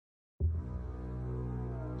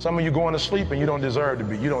Some of you going to sleep and you don't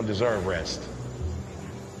deserve rest.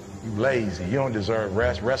 You lazy, you don't deserve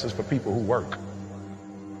rest. Rest is for people who work.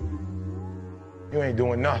 You ain't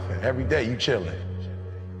doing nothing. Every day you chilling.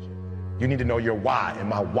 You need to know your why, and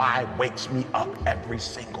my why wakes me up every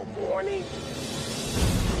single morning.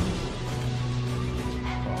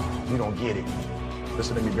 You don't get it.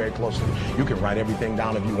 Listen to me very closely. You can write everything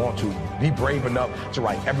down if you want to. Be brave enough to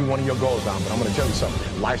write every one of your goals down, but I'm gonna tell you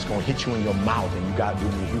something. Life's gonna hit you in your mouth, and you gotta do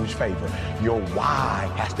me a huge favor. Your why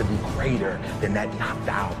has to be greater than that knocked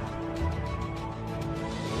out.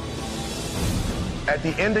 At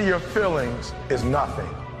the end of your feelings is nothing.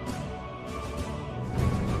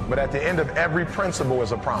 But at the end of every principle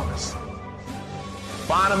is a promise.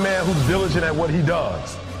 Find a man who's diligent at what he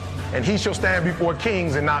does, and he shall stand before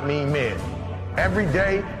kings and not mean men. Every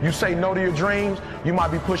day you say no to your dreams, you might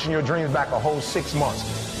be pushing your dreams back a whole 6 months.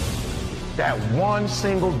 That one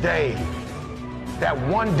single day, that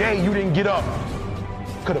one day you didn't get up,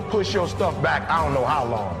 could have pushed your stuff back I don't know how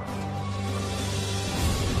long.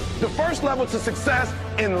 The first level to success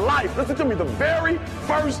in life, listen to me, the very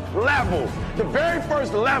first level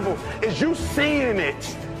is you seeing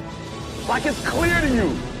it. Like it's clear to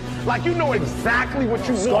you. Like you know exactly what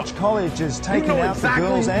you want. Scotch College has taken out the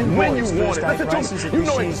girls and boys first aid races at You this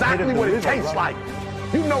know year's Head exactly of the what it River, tastes right?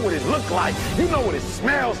 like. You know what it looks like. You know what it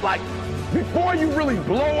smells like. Before you really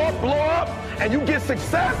blow up, and you get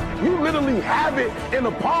success, you literally have it in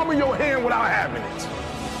the palm of your hand without having it.